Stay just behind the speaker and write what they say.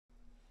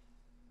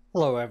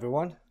Hello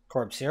everyone,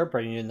 Corpse here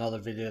bringing you another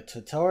video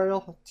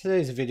tutorial.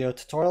 Today's video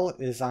tutorial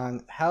is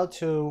on how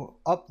to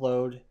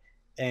upload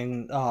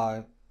and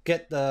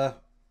get the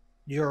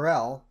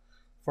URL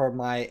for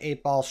my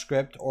 8-ball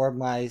script or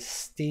my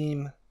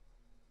Steam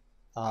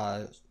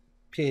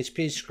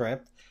PHP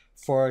script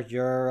for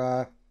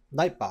your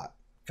nightbot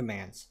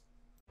commands.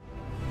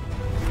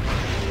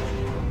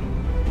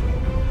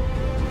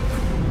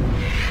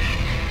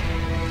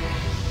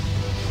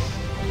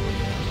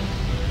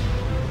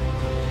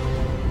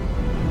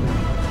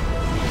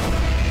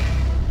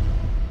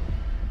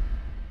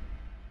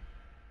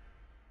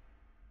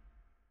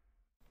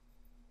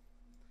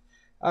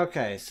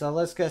 Okay, so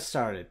let's get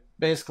started.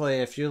 Basically,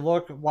 if you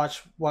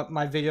watch what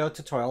my video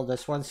tutorial,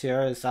 this one's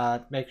here, is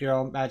make your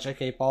own Magic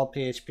 8-ball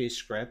PHP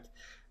script.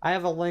 I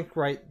have a link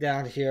right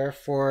down here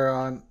for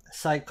a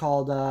site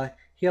called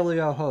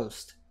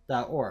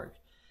heliohost.org,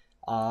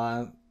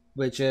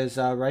 which is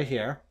right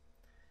here.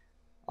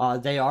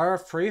 They are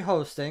free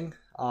hosting.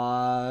 They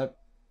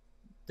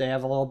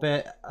have a little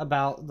bit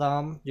about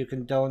them. You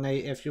can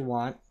donate if you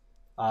want.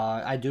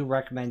 I do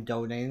recommend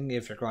donating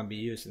if you're going to be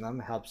using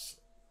them. It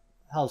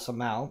helps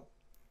them out,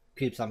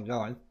 keeps them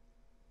going,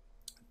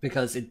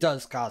 because it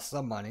does cost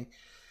some money.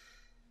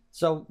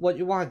 So what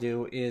you want to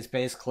do is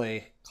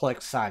basically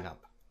click sign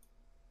up.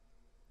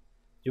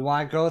 You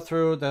want to go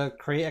through the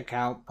create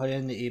account, put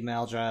in the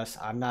email address,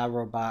 I'm not a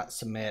robot,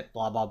 submit,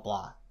 blah blah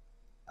blah.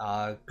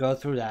 Go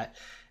through that,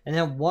 and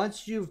then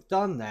once you've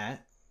done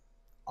that,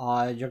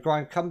 you're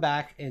going to come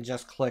back and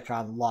just click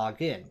on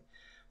login.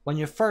 When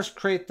you first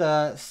create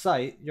the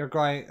site, you're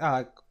going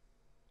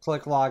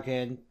click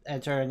login,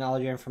 enter in all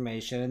your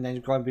information, and then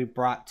you're going to be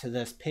brought to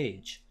this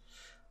page.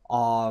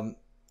 And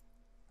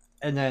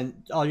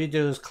then all you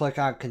do is click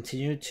on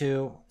continue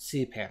to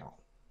cPanel,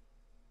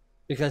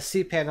 because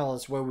cPanel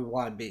is where we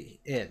want to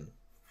be in.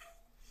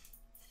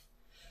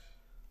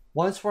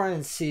 Once we're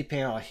in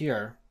cPanel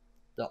here,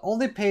 the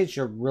only page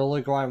you're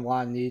really going to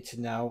want to need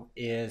to know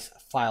is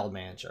File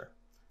Manager.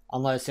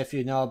 Unless if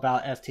you know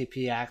about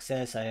FTP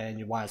access and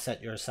you want to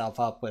set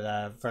yourself up with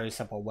a very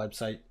simple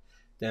website,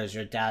 there's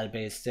your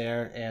database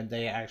there, and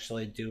they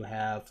actually do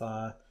have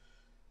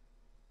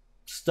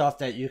stuff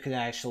that you can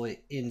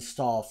actually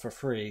install for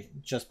free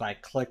just by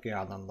clicking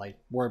on them, like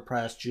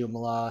WordPress,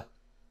 Joomla,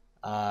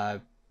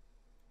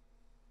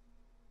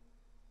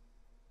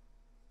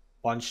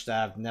 bunch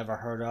that I've never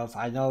heard of.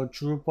 I know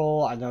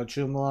Drupal, I know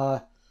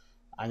Joomla,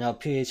 I know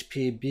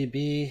PHP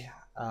BB,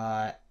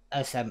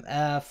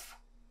 SMF.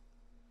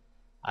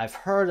 I've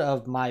heard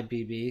of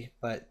MyBB,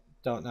 but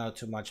don't know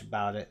too much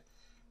about it.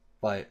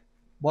 But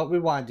what we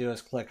want to do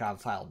is click on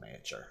File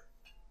Manager.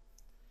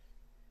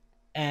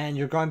 And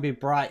you're going to be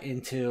brought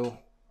into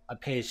a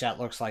page that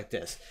looks like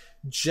this.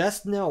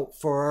 Just note,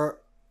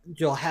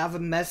 you'll have a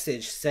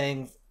message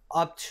saying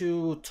up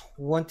to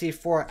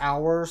 24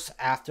 hours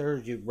after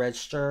you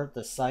register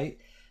the site,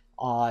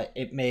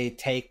 it may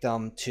take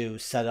them to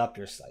set up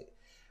your site.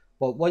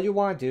 But what you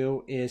want to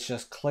do is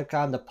just click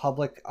on the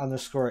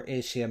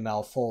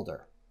public_HTML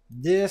folder.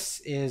 This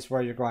is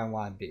where you're going to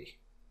want to be.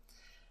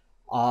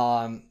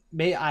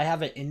 I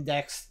have an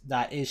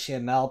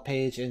index.html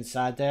page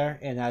inside there,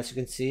 and as you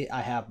can see,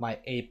 I have my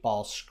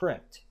 8-ball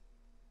script.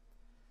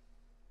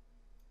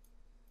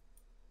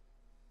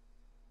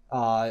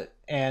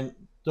 And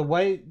the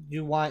way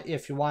you want,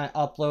 if you want to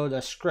upload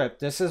a script,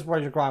 this is where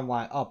you're going to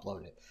want to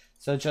upload it.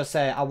 So just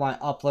say I want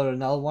to upload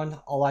another one.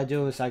 All I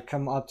do is I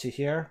come up to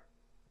here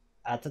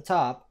at the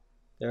top.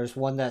 There's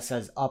one that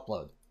says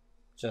upload.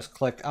 Just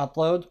click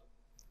upload.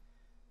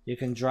 You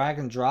can drag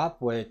and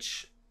drop,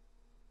 which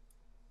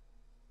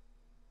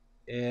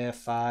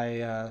if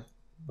I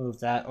move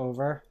that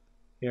over,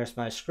 here's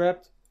my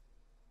script,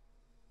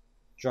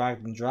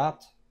 dragged and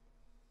dropped.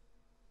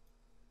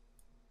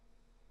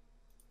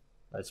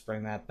 Let's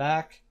bring that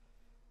back,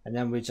 and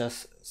then we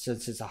just,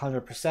 since it's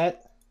 100%,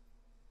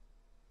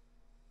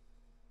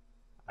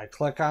 I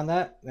click on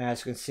that, and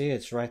as you can see,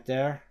 it's right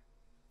there.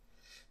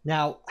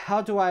 Now,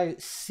 how do I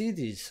see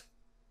these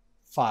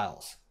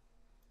files?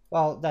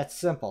 Well, that's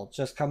simple.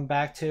 Just come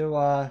back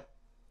to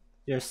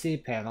your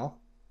cPanel,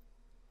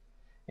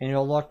 and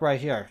you'll look right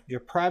here, your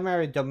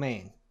primary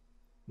domain.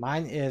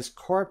 Mine is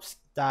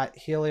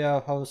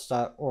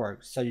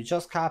corpse.heliohost.org, so you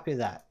just copy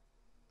that.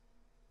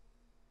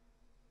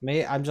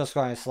 I'm just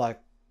going to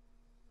select,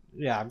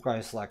 I'm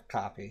going to select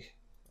copy.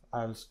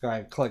 I was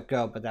going to click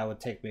go, but that would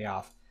take me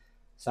off.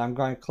 So I'm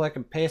going to click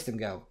and paste and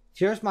go.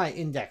 Here's my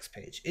index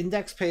page.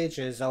 Index page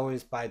is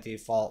always by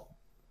default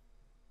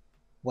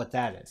what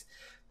that is.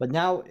 But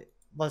now,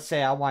 let's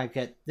say I want to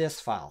get this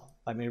file.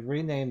 Let me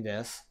rename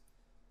this.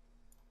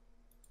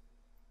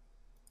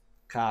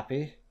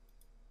 Copy.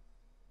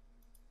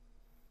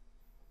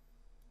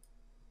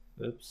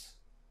 Oops.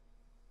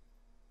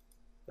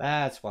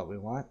 That's what we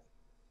want.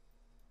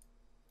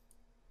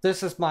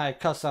 This is my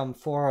custom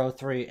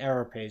 403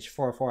 error page,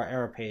 404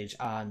 error page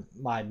on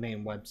my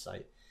main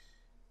website.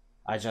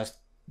 I just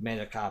made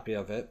a copy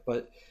of it,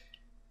 but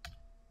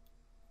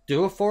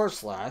do a /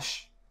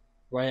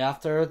 right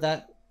after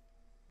that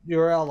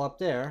URL up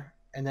there,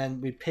 and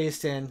then we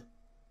paste in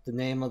the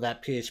name of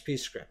that PHP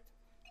script,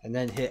 and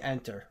then hit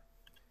enter.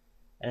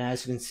 And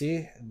as you can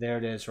see, there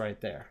it is right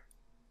there.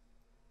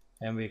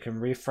 And we can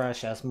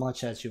refresh as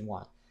much as you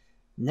want.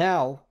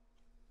 Now,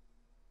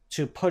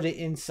 to put it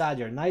inside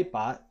your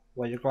nightbot,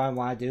 what you're going to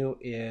want to do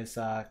is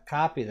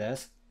copy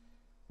this.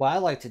 What I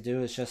like to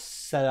do is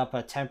just set up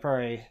a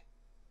temporary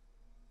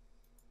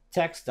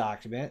text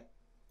document.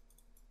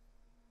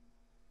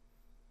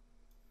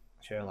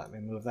 Here, let me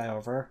move that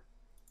over.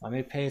 Let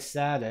me paste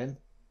that in.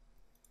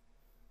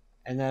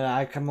 And then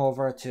I come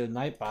over to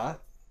nightbot.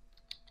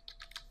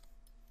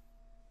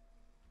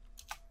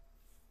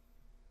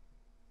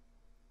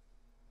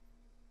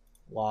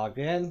 Log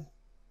in.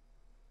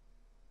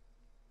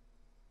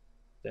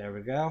 There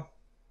we go.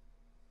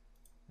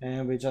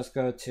 And we just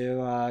go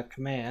to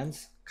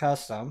commands,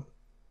 custom.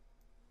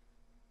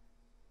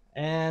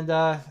 And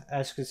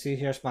as you can see,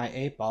 here's my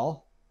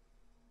 8-ball.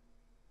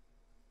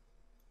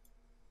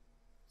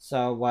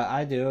 So what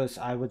I do is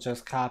I would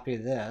just copy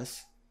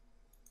this.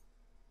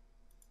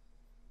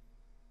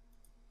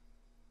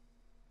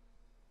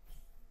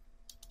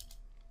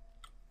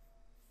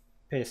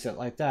 Paste it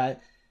like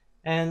that.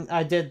 And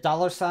I did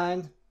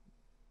 $,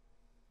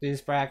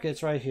 these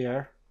brackets right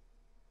here,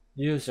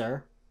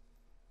 user,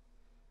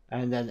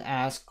 and then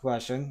ask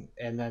question,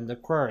 and then the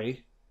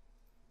query.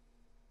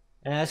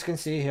 And as you can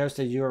see, here's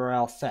the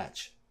URL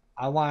fetch.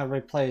 I want to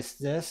replace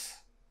this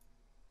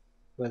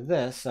with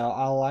this, so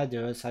all I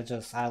do is I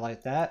just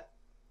highlight that,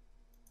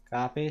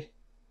 copy,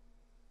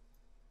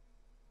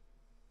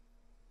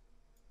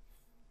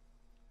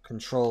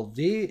 Control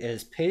V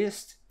is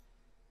paste,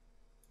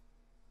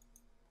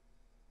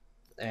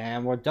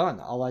 and we're done.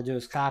 All I do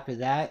is copy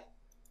that,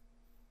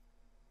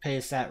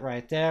 paste that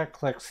right there,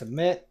 click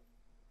submit,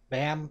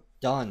 bam,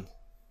 done.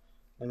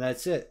 And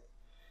that's it.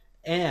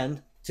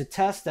 And to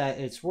test that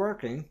it's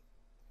working,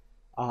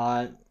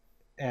 and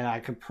I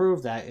can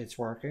prove that it's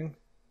working,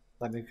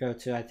 let me go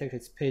to, I think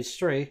it's page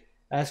 3.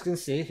 As you can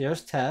see,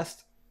 here's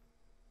test.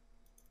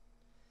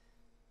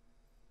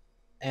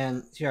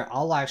 And here,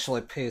 I'll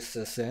actually paste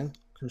this in,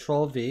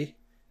 Control V.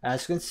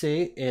 As you can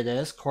see, it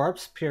is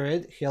corpse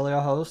period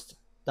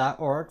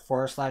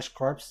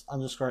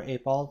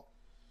heliohost.org/corpse_8ball.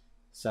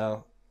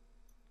 So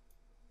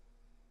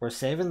we're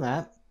saving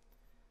that.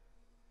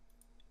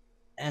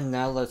 And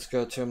now let's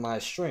go to my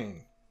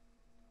string.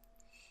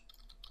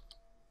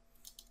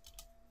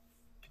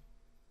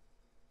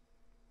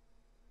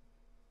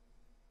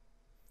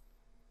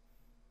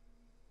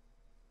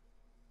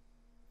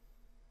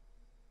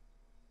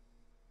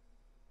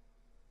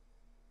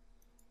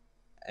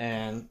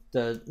 And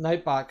the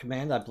nightbot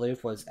command, I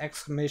believe, was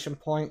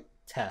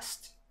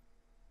 !test.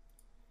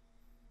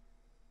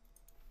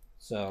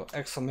 So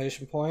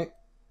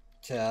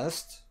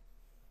 !test.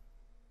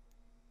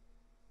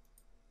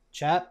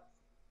 Chat.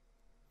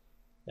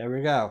 There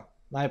we go.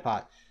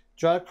 Nightbot.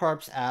 Drug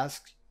corpse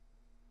ask.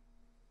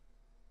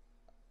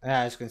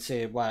 As you can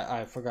see, what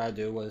I forgot to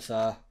do was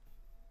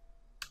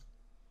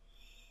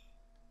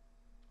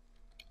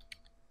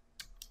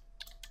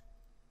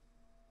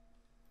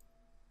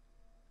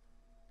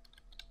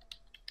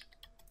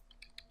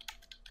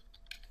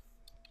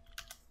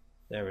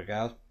there we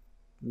go.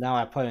 Now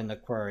I put in the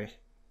query.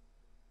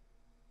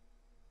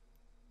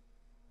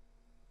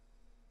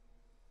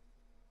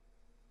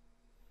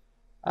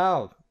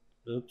 Oh,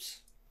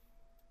 oops.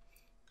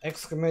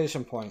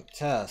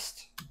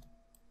 !test.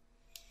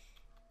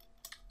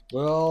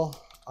 Will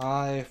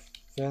I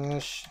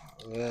finish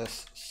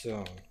this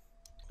soon?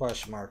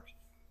 Question mark.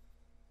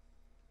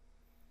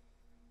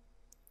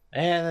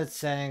 And it's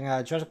saying,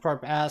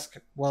 Corp ask,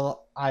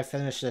 will I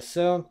finish this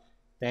soon?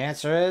 The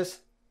answer is,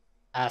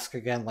 ask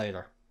again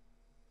later.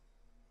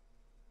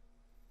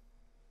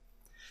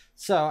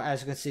 So,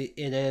 as you can see,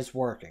 it is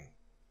working.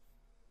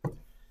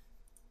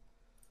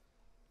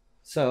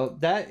 So,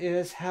 that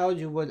is how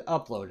you would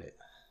upload it.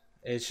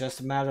 It's just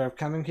a matter of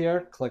coming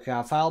here, clicking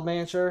on File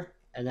Manager,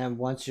 and then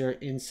once you're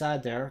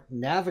inside there,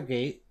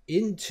 navigate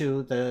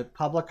into the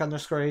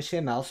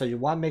public_HTML. So you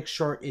want to make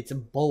sure it's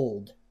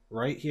bold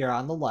right here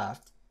on the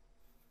left.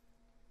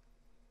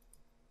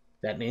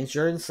 That means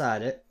you're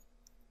inside it.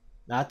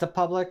 Not the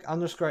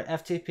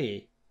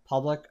public_FTP,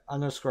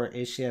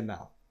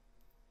 public_HTML.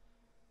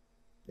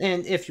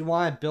 And if you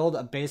want to build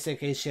a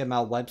basic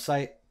HTML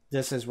website,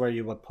 this is where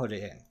you would put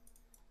it in.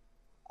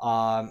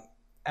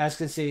 As you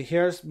can see,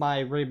 here's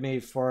my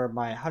README for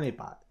my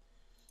Honeybot.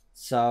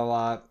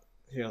 So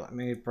here, let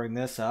me bring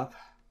this up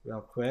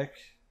real quick.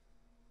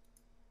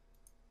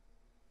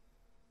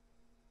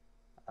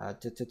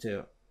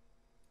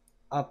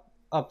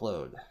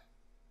 Upload.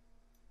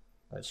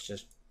 Let's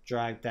just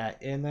drag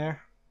that in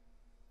there.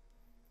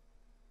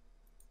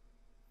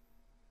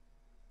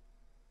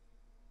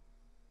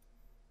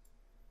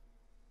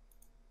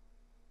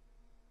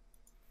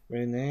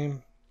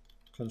 Rename,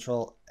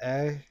 Control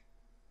A,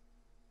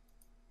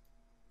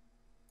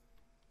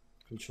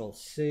 Control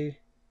C.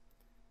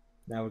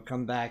 Now we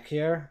come back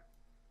here,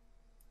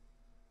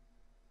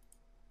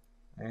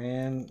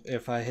 and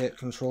if I hit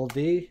Control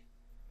D,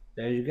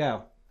 there you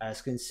go. As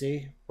you can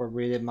see, we're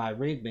reading my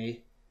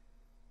README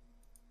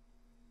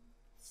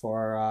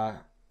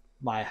for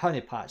my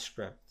honeypot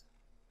script.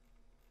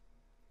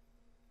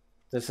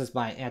 This is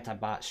my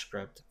anti-bot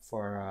script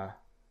for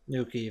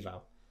Nuke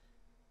Evo.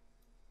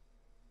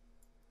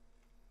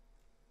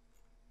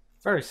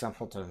 Very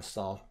simple to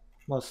install.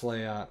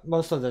 Mostly,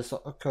 most of this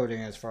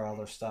coding is for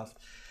other stuff.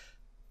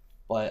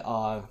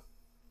 But,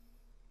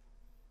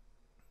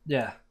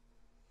 yeah.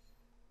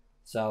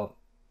 So,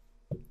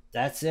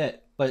 that's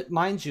it. But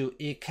mind you,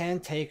 it can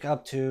take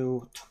up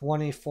to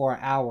 24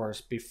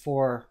 hours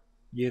before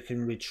you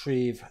can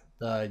retrieve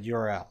the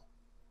URL.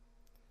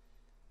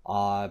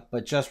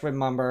 But just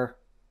remember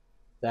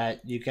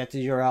that you get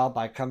the URL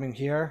by coming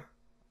here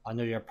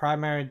under your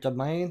primary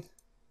domain.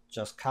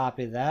 Just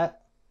copy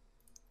that.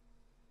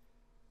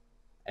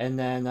 And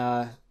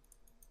then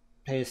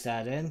paste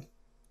that in.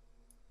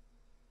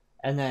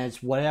 And then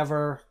it's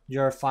whatever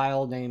your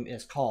file name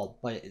is called.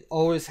 But it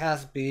always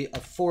has to be a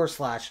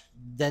 /,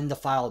 then the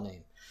file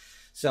name.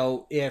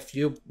 So if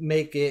you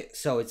make it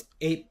so it's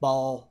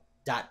 8ball.php,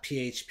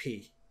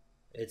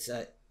 it's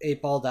a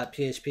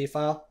 8ball.php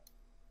file,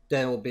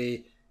 then it will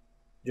be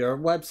your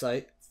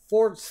website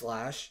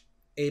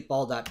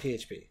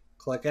 /8ball.php.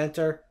 Click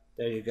enter,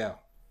 there you go.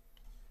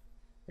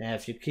 And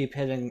if you keep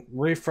hitting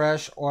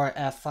refresh or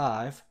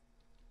F5,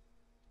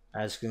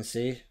 as you can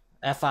see,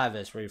 F5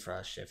 is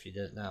refresh if you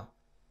didn't know.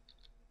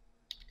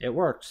 It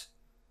works.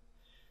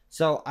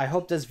 So I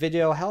hope this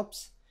video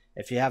helps.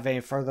 If you have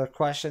any further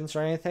questions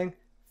or anything,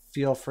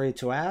 feel free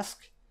to ask.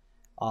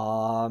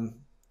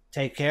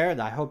 Take care,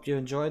 and I hope you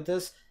enjoyed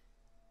this.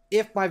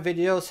 If my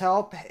videos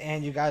help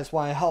and you guys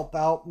want to help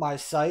out my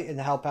site and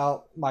help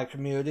out my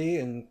community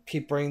and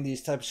keep bringing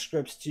these types of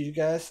scripts to you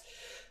guys,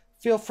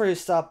 feel free to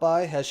stop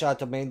by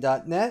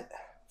headshotdomain.net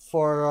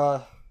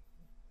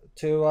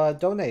to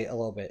donate a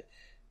little bit.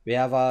 We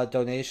have a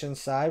donation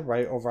side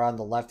right over on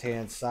the left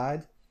hand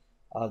side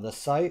of the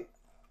site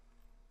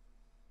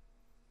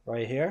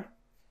right here.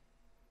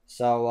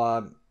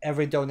 So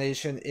every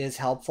donation is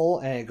helpful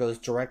and it goes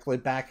directly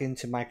back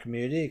into my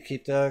community to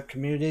keep the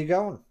community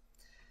going.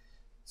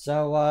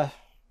 So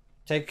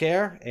take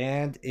care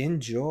and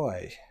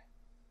enjoy.